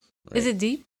Is it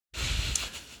deep?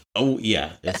 Oh,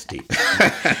 yeah, it's deep.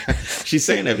 She's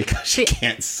saying that because she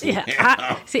can't swim.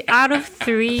 Yeah, out of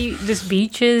 3 just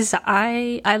beaches,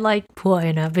 I like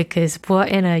Pua'ena because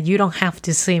Pua'ena, you don't have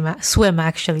to swim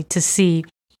actually to see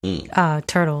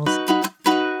turtles.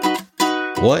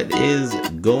 What is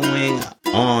going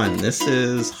on? This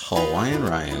is Hawaiian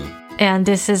Ryan. And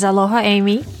this is Aloha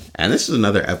Amy. And this is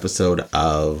another episode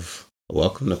of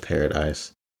Welcome to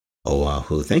Paradise,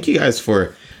 Oahu. Thank you guys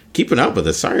for keeping up with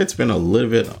us. Sorry it's been a little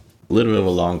bit of a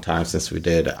long time since we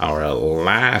did our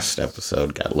last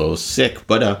episode. Got a little sick,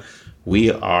 but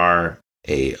we are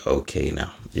okay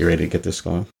now. You ready to get this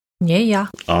going? Yeah.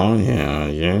 Oh yeah,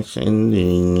 yes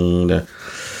indeed.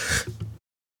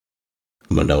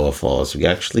 Manoa Falls. We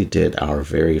actually did our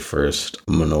very first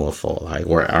Manoa Fall hike,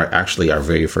 or our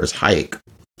very first hike,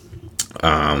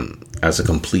 as a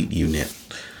complete unit,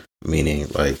 meaning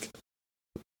like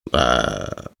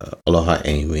Aloha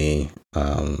Amy,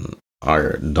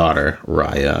 our daughter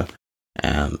Raya,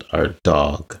 and our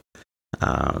dog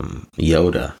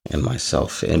Yoda, and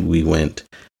myself, and we went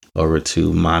over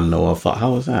to Manoa Falls.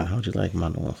 How was that? How'd you like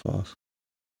Manoa Falls?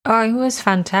 Oh, it was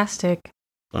fantastic.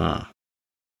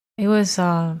 It was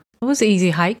an easy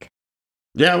hike.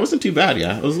 Yeah, it wasn't too bad.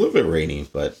 Yeah, it was a little bit rainy,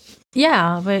 but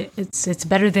but it's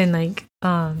better than like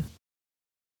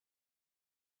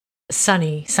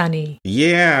sunny.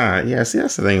 Yeah. See,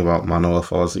 that's the thing about Manoa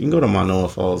Falls. You can go to Manoa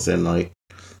Falls and like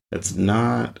it's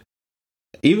not,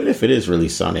 even if it is really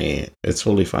sunny, it's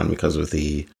totally fine because of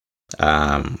the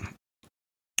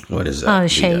what is that? Oh, the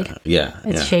shade.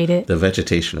 It's shaded. The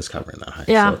vegetation is covering that hike.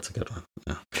 Yeah, so it's a good one.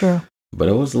 Yeah, true. But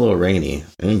it was a little rainy.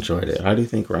 I enjoyed it. How do you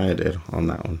think Raya did on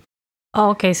that one?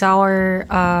 Oh, okay, so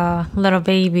our little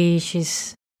baby,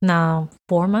 she's now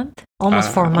 4 months?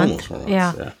 Almost 4 months.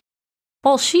 Yeah.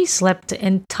 Well, she slept the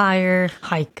entire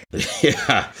hike.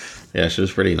 Yeah, she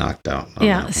was pretty knocked out.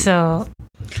 So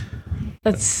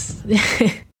that's...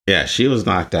 Yeah, she was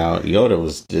knocked out. Yoda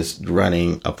was just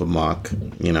running up amok,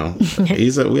 you know.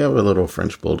 We have a little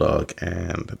French bulldog,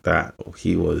 and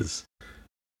he was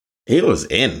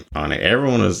in on it.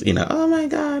 Everyone was, oh my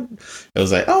God. It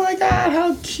was like, oh my God,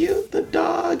 how cute the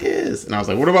dog is. And I was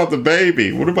like, what about the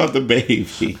baby?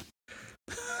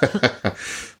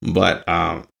 But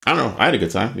I don't know. I had a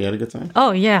good time. You had a good time?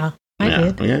 Oh, yeah. I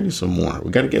did. We gotta do some more.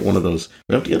 We gotta get one of those.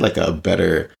 We have to get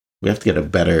a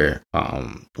better,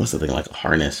 what's the thing, like a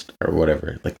harness or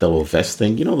whatever, like the little vest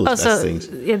thing, those vest things.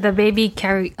 Yeah, the baby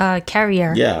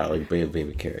carrier. Yeah, like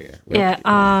baby carrier.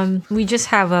 We just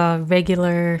have a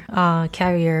regular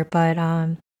carrier, but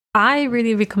I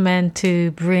really recommend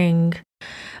to bring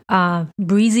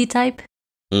breezy type,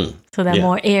 so that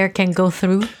more air can go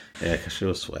through. Yeah, because she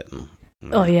was sweating.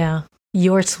 Oh yeah,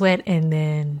 your sweat and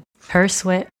then her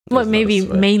sweat. Well, maybe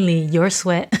mainly your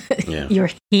sweat, your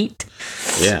heat.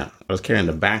 Yeah, I was carrying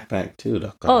the backpack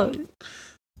too. Oh,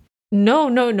 no.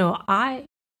 I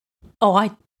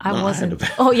wasn't.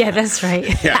 Oh, yeah, that's right.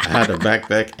 Yeah, I had a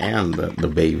backpack and the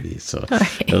baby, so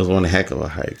It was one heck of a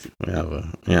hike.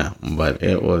 But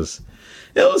it was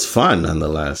fun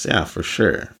nonetheless. Yeah, for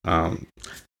sure.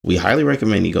 We highly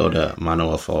recommend you go to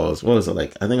Manoa Falls. What was it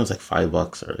like? I think it was like $5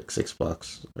 or like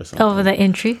 $6 or something. Over the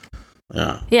entry.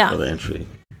 Yeah. For the entry.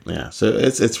 Yeah. So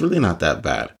it's really not that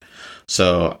bad.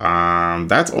 So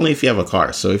that's only if you have a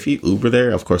car. So if you Uber there,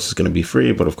 of course it's going to be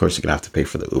free, but of course you're going to have to pay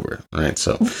for the Uber, right?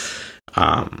 So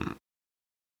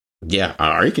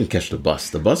or you can catch the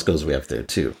bus. The bus goes way up there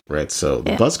too, right? So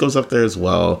the bus goes up there as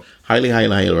well. Highly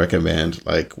recommend.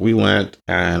 Like we went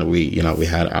and we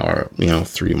had our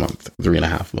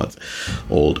 3.5 month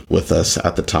old with us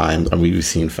at the time. And we've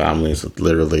seen families with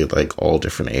literally like all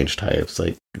different age types,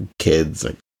 like kids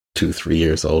like 2-3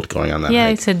 years old going on that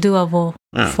hike. It's a doable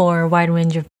for a wide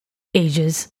range of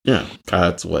ages. Yeah,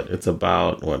 it's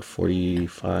about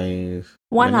 45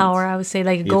 1 minutes? hour, I would say,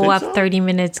 like go up 30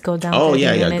 minutes, go down 30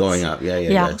 minutes. Going up.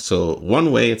 Yeah. So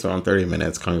one way it's around 30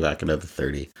 minutes, coming back another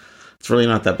 30. It's really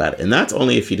not that bad. And that's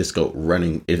only if you just go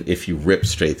running, if you rip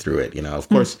straight through it, Of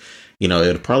course,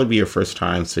 it'll probably be your first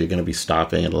time, so you're going to be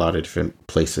stopping at a lot of different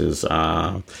places.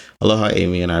 Aloha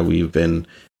Amy and I, we've been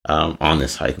on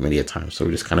this hike many a time, so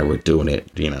we just kind of were doing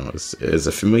it, it's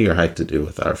a familiar hike to do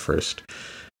with our first,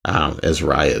 as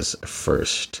Raya's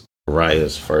first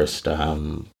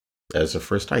as a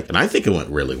first hike. And I think it went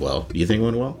really well. Do you think it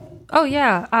went well? Oh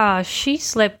yeah, she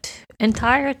slept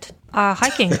entire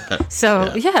hiking,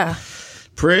 so yeah.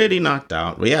 Pretty knocked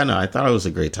out. But yeah, no, I thought it was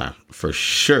a great time for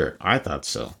sure. I thought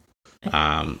so.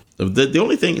 The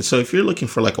only thing, so if you're looking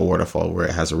for like a waterfall where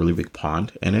it has a really big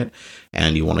pond in it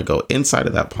and you want to go inside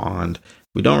of that pond,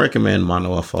 we don't recommend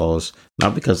Manoa Falls,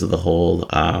 not because of the whole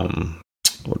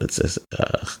what is this?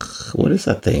 What is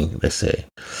that thing they say?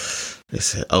 They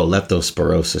say, oh,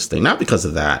 leptospirosis thing. Not because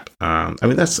of that. I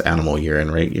mean, that's animal urine,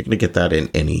 right? You're going to get that in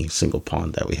any single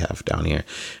pond that we have down here.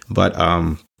 But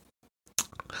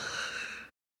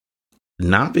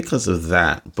not because of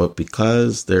that, but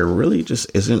because there really just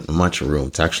isn't much room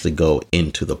to actually go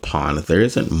into the pond. There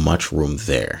isn't much room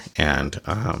there. And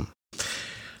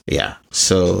yeah,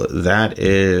 so that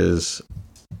is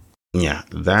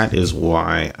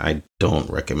why I don't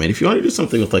recommend. If you want to do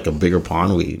something with like a bigger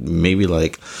pond, maybe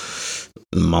like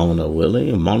Mauna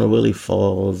Willie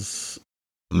Falls.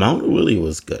 Mauna Willie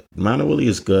was good. Mauna Willie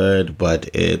is good,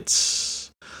 but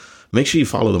make sure you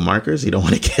follow the markers. You don't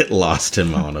want to get lost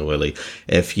in Mauna Willie.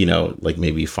 If, like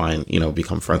maybe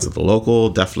become friends with the local,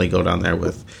 definitely go down there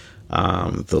with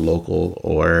the local,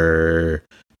 or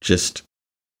just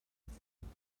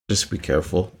be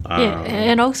careful. Yeah,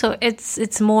 and also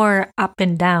it's more up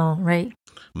and down, right?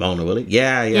 Mauna Willie?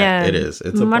 Yeah, it is.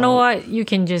 It's Manoa, you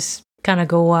can just kind of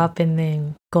go up and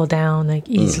then go down like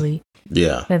easily.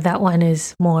 Yeah. But that one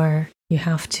is more, you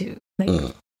have to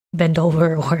bend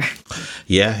over or...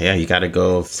 Yeah, you got to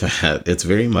go. It's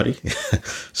very muddy.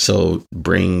 So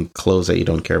bring clothes that you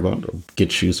don't care about.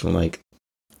 Get shoes from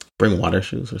bring water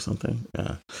shoes or something.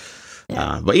 Yeah.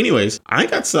 But anyways, we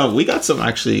got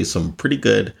some pretty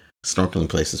good snorkeling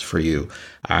places for you.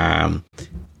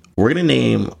 We're going to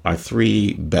name our the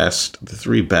three best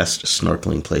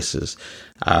snorkeling places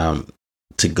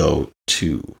to go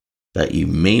to that you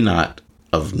may not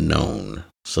have known.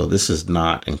 So this is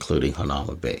not including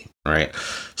Hanauma Bay, right?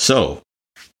 So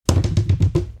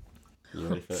you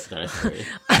ready for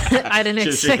that? I didn't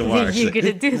expect you going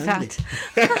to do that.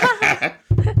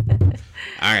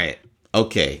 All right.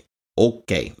 Okay.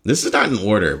 This is not in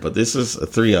order, but this is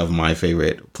three of my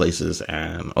favorite places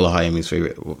and Aloha Amy's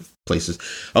favorite places.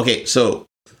 Okay, so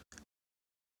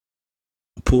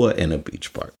Pua'ena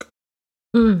Beach Park.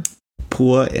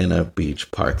 Pua'ena Beach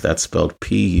Park. That's spelled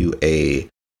Pua'ena.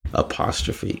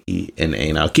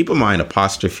 Now, keep in mind,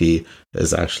 apostrophe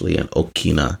is actually an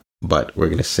okina, but we'll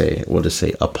just say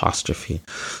apostrophe.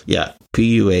 Yeah,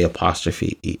 Pua'ena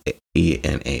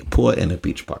Pua'ena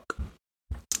Beach Park.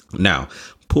 Now,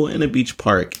 Pua'ena Beach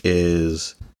Park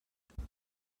is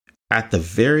at the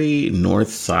very north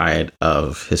side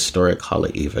of historic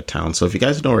Haleiwa town. So if you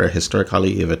guys know where historic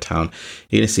Haleiwa town,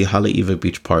 you're going to see Haleiwa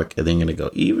Beach Park, and then you're going to go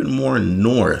even more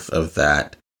north of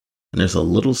that. And there's a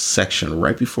little section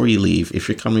right before you leave. If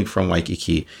you're coming from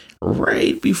Waikiki,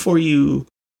 right before you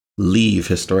leave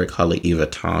historic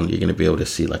Haleiwa town, you're going to be able to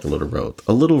see like a little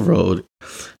road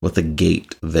with a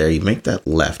gate there. You make that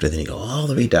left and then you go all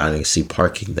the way down and you see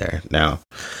parking there. Now,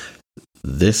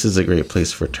 this is a great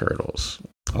place for turtles.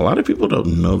 A lot of people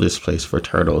don't know this place for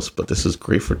turtles, but this is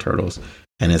great for turtles,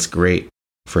 and it's great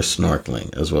for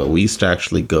snorkeling as well. We used to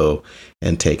actually go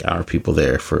and take our people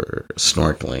there for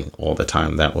snorkeling all the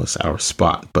time. That was our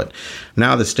spot. But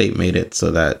now the state made it so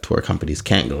that tour companies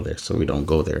can't go there, so we don't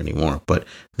go there anymore. But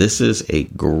this is a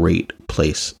great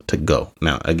place to go.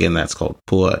 Now, again, that's called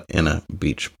Pua'ena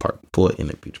Beach Park.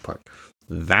 Pua'ena Beach Park.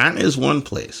 That is one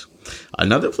place.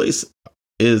 Another place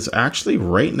is actually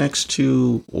right next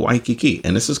to Waikiki,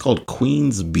 and this is called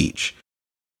Queens Beach.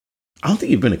 I don't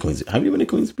think you've been to Queens. Have you been to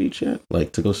Queens Beach yet?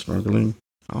 Like to go snorkeling?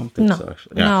 I don't think so,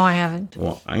 actually. Yeah. No, I haven't.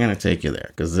 Well, I'm going to take you there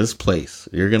because this place,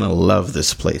 you're going to love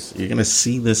this place. You're going to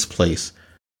see this place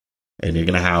and you're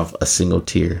going to have a single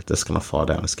tear that's going to fall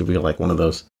down. It's going to be like one of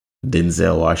those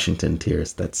Denzel Washington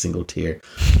tears, that single tear.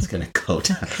 It's going to go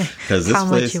down. This How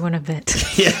much you want to bet?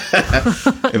 Yeah.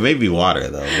 It may be water,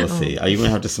 though. We'll see. You may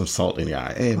have just some salt in your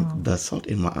eye. Hey, the salt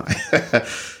in my eye.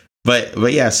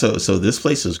 But yeah, so this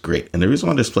place is great. And the reason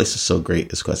why this place is so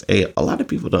great is because, a lot of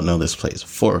people don't know this place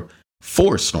for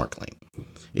snorkeling.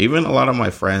 Even a lot of my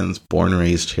friends, born and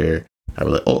raised here, I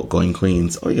was like, oh, going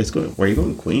Queens. Oh, you guys going? Where are you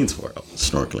going Queens for? Oh,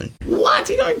 snorkeling. What?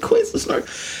 You going Queens to snorkel?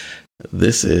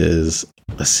 This is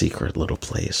a secret little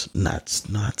place. Not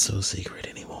so secret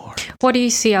anymore. What do you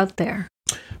see out there?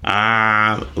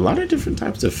 A lot of different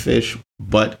types of fish,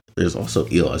 but there's also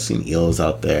eel. I've seen eels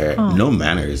out there. No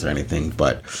manners or anything,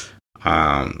 but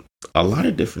a lot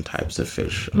of different types of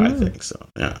fish. I think so.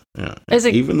 Yeah. Is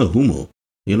it even the humu?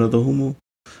 You know the humu?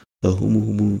 The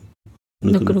humu.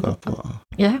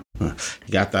 Yeah. You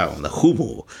got that one. The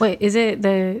humu. Wait, is it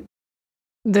the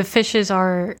fishes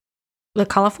are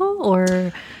colorful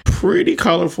or pretty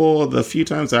colorful? The few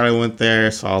times that I went there, I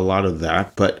saw a lot of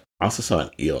that, but I also saw an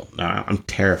eel. Now, I'm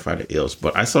terrified of eels,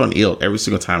 but I saw an eel every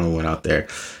single time I went out there.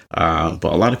 But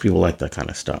a lot of people like that kind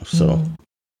of stuff. So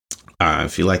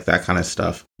If you like that kind of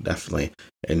stuff, definitely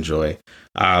enjoy.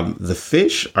 The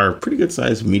fish are pretty good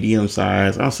size, medium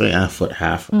size. I'll say a foot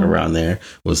half around there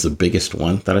was the biggest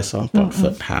one that I saw. About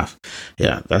foot half.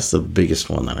 Yeah, that's the biggest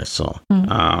one that I saw.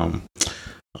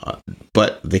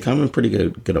 But they come in pretty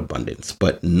good abundance.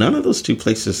 But none of those two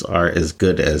places are as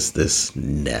good as this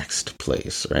next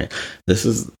place, right? This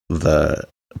is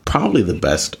probably the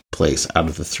best place out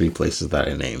of the three places that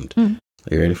I named. Are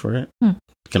you ready for it?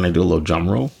 Can I do a little drum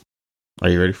roll? Are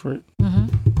you ready for it?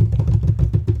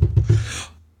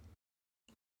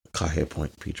 Kahe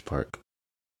Point Beach Park.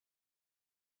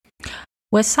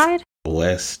 West side?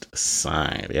 West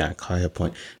side. Yeah, Kahe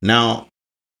Point. Now,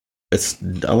 it's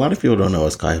a lot of people don't know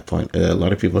it's Kahe Point. A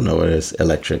lot of people know it as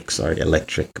Electric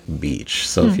Beach.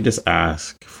 So if you just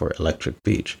ask for Electric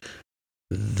Beach,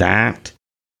 that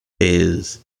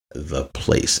is the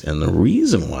place. And the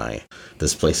reason why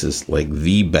this place is like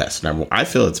the best, number one, I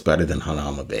feel it's better than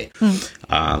Hanauma Bay.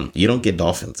 You don't get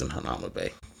dolphins in Hanauma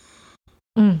Bay.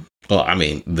 Well, I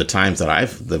mean, the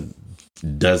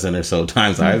dozen or so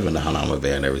times I've been to Hanauma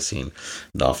Bay, I've never seen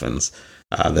dolphins.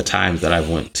 The times that I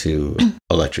went to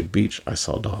Electric Beach, I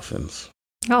saw dolphins.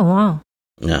 Oh, wow.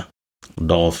 Yeah.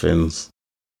 Dolphins,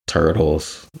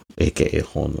 turtles, aka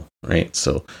hono, right?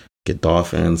 So get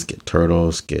dolphins, get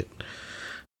turtles, get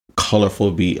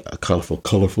colorful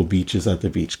beaches at the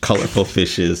beach, colorful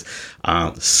fishes,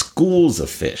 schools of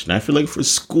fish. Now, if you're looking for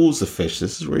schools of fish,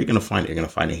 this is where you're going to find it. You're going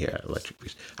to find it here at Electric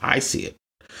Beach. I see it.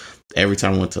 Every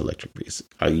time I went to Electric Beach,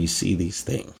 you see these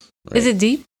things. Right? Is it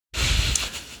deep?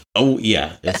 Oh,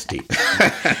 yeah, it's deep.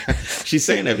 She's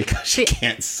saying that because she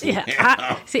can't swim.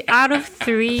 Yeah, out of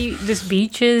three just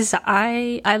beaches,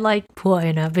 I like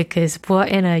Pua'ena because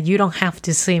Pua'ena, you don't have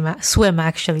to swim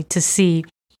actually to see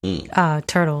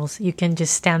turtles. You can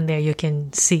just stand there. You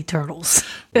can see turtles.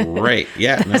 Right.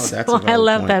 Yeah. No, that's a valid I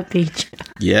love point. that beach.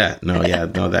 Yeah. No,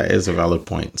 that is a valid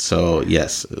point. So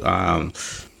yes,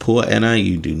 Pua'ena,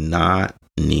 you do not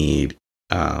need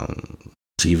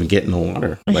to even get in the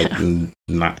water. Like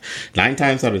nine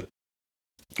times out of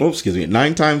 10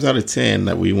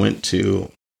 that we went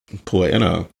to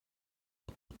Pua'ena,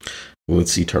 we would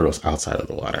see turtles outside of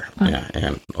the water. Yeah,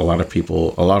 and a lot of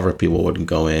our people wouldn't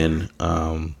go in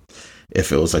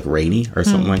if it was like rainy or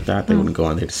something like that. They wouldn't go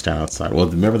in there to stand outside. Well,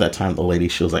 remember that time the lady,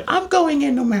 she was like, "I'm going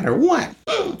in no matter what,"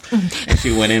 and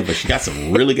she went in, but she got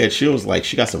some really good. She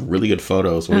got some really good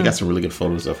photos. We got some really good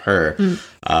photos of her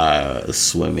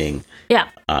swimming. Yeah,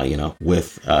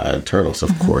 with turtles,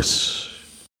 of course.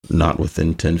 Not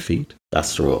within 10 feet.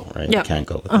 That's the rule, right? You can't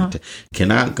go within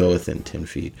cannot go within 10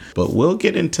 feet. But we'll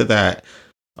get into that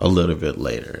a little bit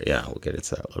later. Yeah, we'll get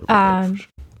into that a little bit later.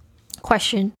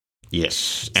 Question.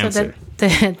 Yes. Answer. So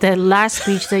the last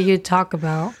beach that you talk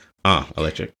about.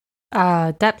 Electric.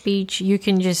 That beach, you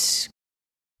can just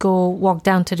go walk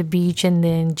down to the beach and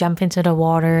then jump into the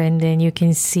water and then you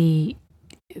can see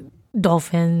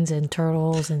dolphins and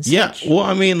turtles and such. Yeah, well,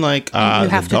 I mean, like you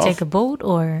have to take a boat,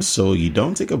 or so you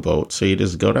don't take a boat. So you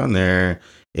just go down there,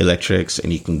 electrics,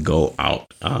 and you can go out.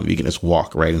 You can just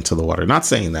walk right into the water. Not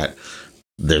saying that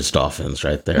there's dolphins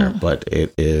right there, but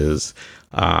it is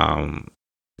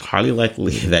highly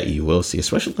likely that you will see,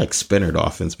 especially like spinner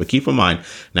dolphins. But keep in mind,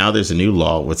 now there's a new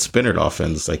law with spinner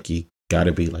dolphins. Like you got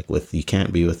to be you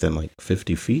can't be within like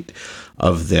 50 feet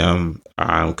of them,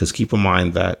 because keep in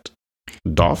mind that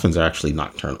dolphins are actually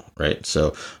nocturnal, right?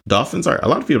 So dolphins a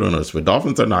lot of people don't know this, but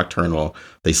dolphins are nocturnal.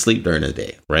 They sleep during the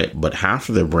day, right? But half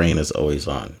of their brain is always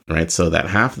on, right? So that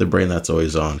half of the brain that's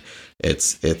always on,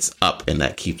 it's up, and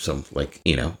that keeps them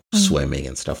swimming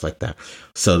and stuff like that.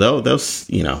 So those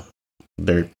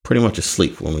they're pretty much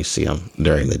asleep when we see them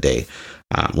during the day,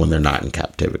 when they're not in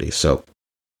captivity. So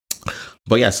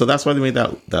but yeah, so that's why they made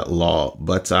that law.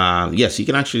 But yes, you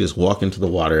can actually just walk into the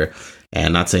water.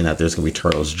 And not saying that there's going to be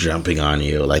turtles jumping on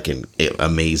you like in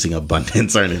amazing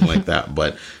abundance or anything like that,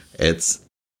 but it's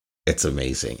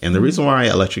amazing. And the reason why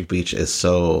Electric Beach is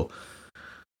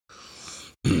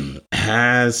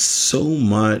has so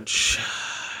much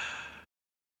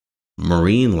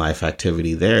marine life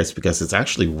activity there is because it's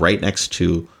actually right next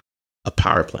to a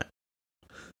power plant.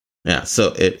 Yeah,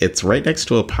 so it's right next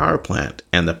to a power plant,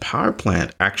 and the power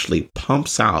plant actually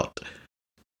pumps out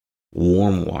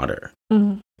warm water.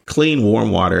 Clean,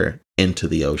 warm water into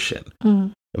the ocean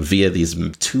via these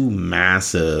two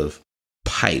massive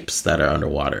pipes that are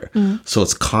underwater. So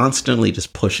it's constantly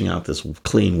just pushing out this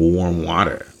clean, warm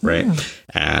water, right?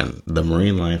 And the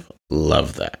marine life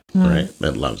love that, right?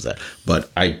 It loves that.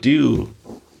 But I do.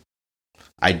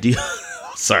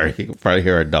 Sorry, you can probably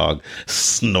hear a dog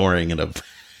snoring in a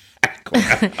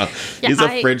background. He's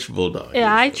a French bulldog.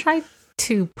 Yeah, I tried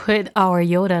to put our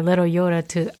little Yoda,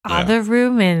 to other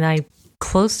room, and I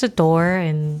closed the door,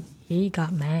 and he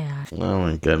got mad. Oh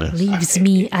my goodness! Leaves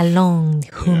me alone,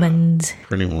 humans. Yeah,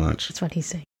 pretty much. That's what he's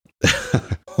saying.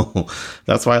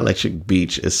 That's why Electric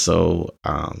Beach is so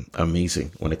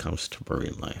amazing when it comes to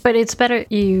marine life. But it's better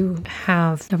you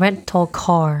have the rental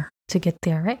car to get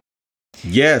there, right?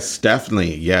 Yes,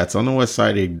 definitely. Yeah, it's on the west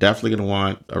side. You're definitely going to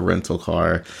want a rental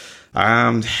car.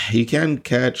 You can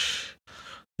catch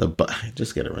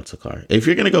just get a rental car. If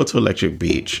you're going to go to Electric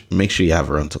Beach, make sure you have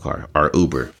a rental car or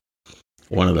Uber.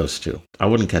 One of those two. I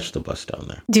wouldn't catch the bus down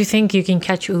there. Do you think you can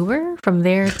catch Uber from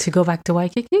there to go back to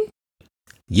Waikiki?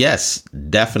 Yes,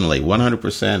 definitely.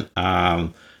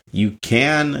 100%. You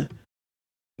can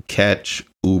catch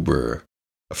Uber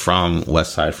from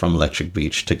west side, from Electric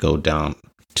Beach, to go down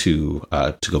to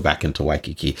go back into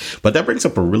Waikiki. But that brings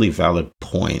up a really valid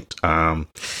point.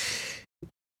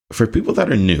 For people that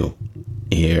are new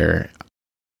here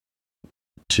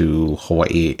to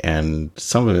Hawaii and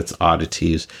some of its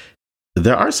oddities,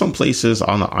 there are some places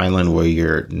on the island where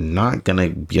you're not going to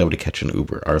be able to catch an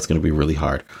Uber, or it's going to be really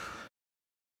hard.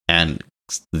 And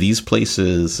these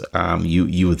places,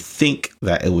 you would think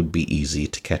that it would be easy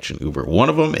to catch an Uber. One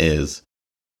of them is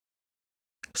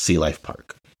Sea Life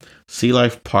Park. Sea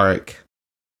Life Park,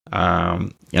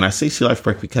 and I say Sea Life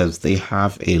Park because they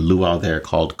have a luau there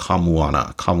called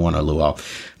Kamuana Luau.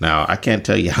 Now, I can't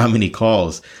tell you how many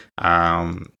calls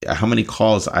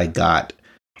I got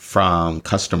from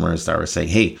customers that were saying,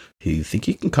 "Hey, you think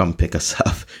you can come pick us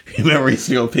up?" Remember, we used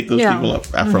to go pick those people up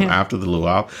from after the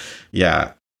luau.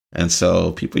 Yeah. And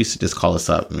so people used to just call us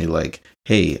up and be like,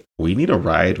 "Hey, we need a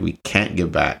ride. We can't get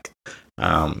back.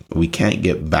 We can't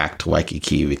get back to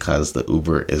Waikiki because the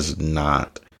Uber is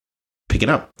not picking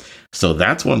up." So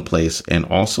that's one place. And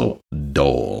also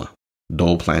Dole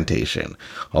Plantation.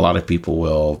 A lot of people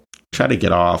will try to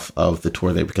get off of the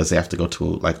tour there because they have to go to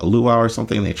like a luau or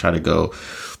something. They try to go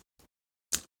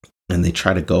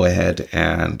ahead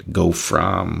and go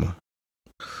from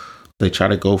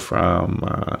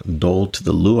Dole to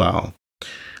the luau.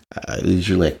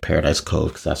 Usually like Paradise Cove,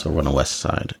 because that's over on the west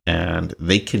side, and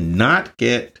they cannot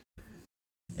get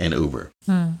an Uber.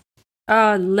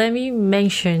 Let me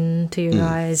mention to you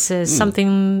guys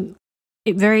something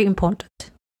very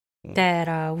important,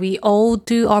 that we all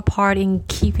do our part in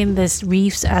keeping these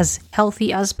reefs as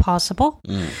healthy as possible.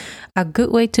 A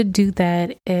good way to do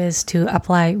that is to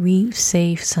apply reef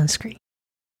safe sunscreen.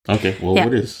 Okay, well,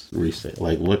 what is reef safe?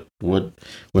 Like,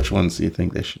 which ones do you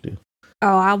think they should do?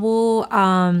 Oh, I will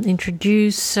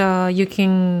introduce.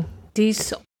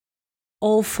 These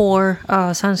all four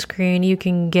sunscreen you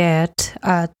can get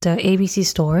at the ABC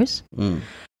stores.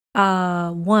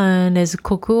 One is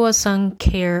Kokua Sun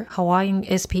Care Hawaiian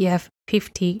SPF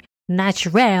 50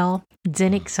 Natural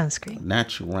Zinc sunscreen.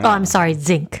 Natural. Oh, I'm sorry,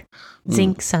 zinc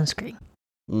sunscreen.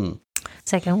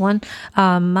 Second one,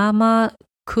 Mama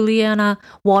Kuleana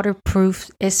Waterproof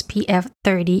SPF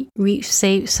 30 Reef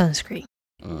Safe sunscreen.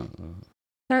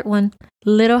 Third one,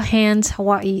 Little Hands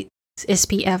Hawaii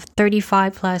SPF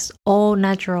 35 plus all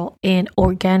natural and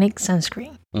organic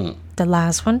sunscreen. The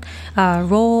last one,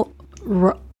 oh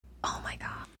my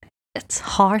god, it's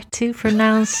hard to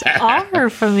pronounce R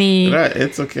for me.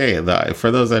 It's okay.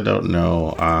 For those that don't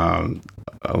know,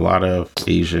 a lot of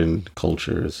Asian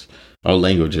cultures or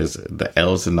languages, the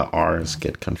L's and the R's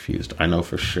get confused. I know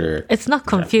for sure. It's not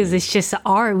confused. It's just the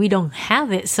R. We don't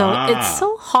have it. So it's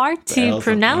so hard to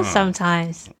pronounce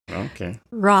sometimes. Okay.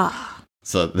 Raw.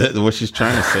 So what she's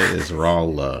trying to say is raw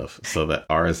love. So the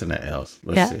R's and the L's.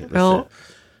 Let's see.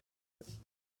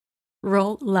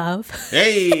 Roll love.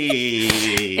 Hey.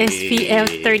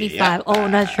 SPF 35 all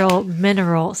natural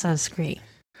mineral sunscreen.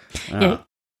 Yeah.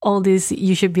 All this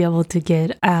you should be able to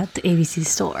get at the ABC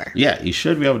store. Yeah, you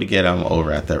should be able to get them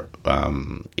over at the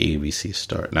ABC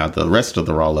store. Now, the rest of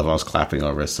the Raw Love I was clapping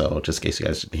over, so just in case you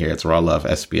guys didn't hear, it's Raw Love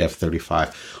SPF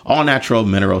 35, all natural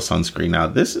mineral sunscreen. Now,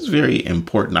 this is very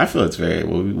important. I feel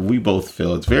we both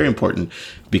feel it's very important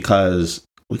because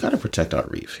we got to protect our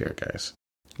reefs here, guys.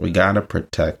 We got to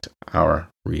protect our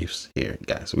reefs here,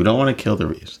 guys. We don't want to kill the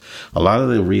reefs. A lot of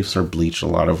the reefs are bleached. A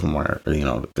lot of them are,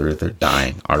 they're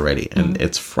dying already. And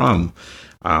it's from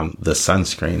the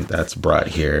sunscreen that's brought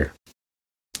here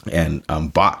and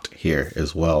bought here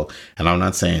as well. And I'm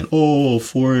not saying,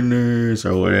 foreigners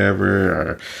or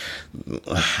whatever.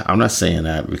 I'm not saying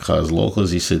that because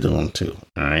locals used to do them too.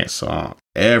 All right. So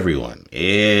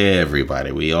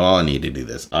everybody, we all need to do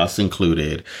this, us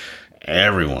included.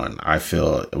 Everyone, I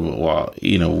feel,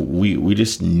 we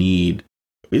just need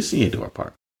to do our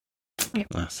part. Yep.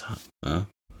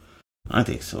 I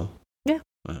think so. Yeah.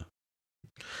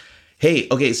 Hey,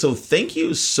 okay, so thank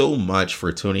you so much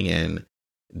for tuning in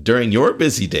during your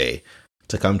busy day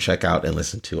to come check out and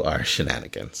listen to our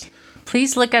shenanigans.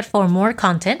 Please look out for more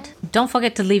content. Don't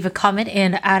forget to leave a comment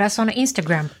and add us on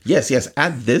Instagram. Yes.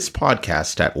 Add this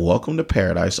podcast at Welcome to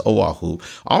Paradise Oahu.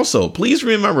 Also, please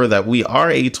remember that we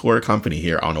are a tour company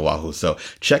here on Oahu. So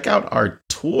check out our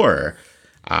tour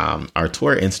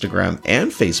Instagram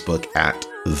and Facebook at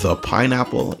The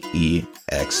Pineapple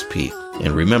EXP.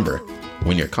 And remember,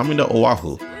 when you're coming to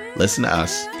Oahu, listen to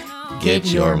us. Get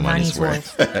your money's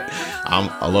worth.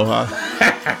 Aloha.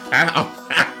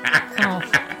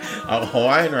 I'm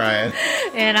Hawaiian Ryan.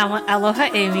 And I'm Aloha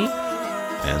Amy.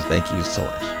 And thank you so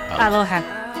much.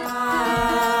 Aloha.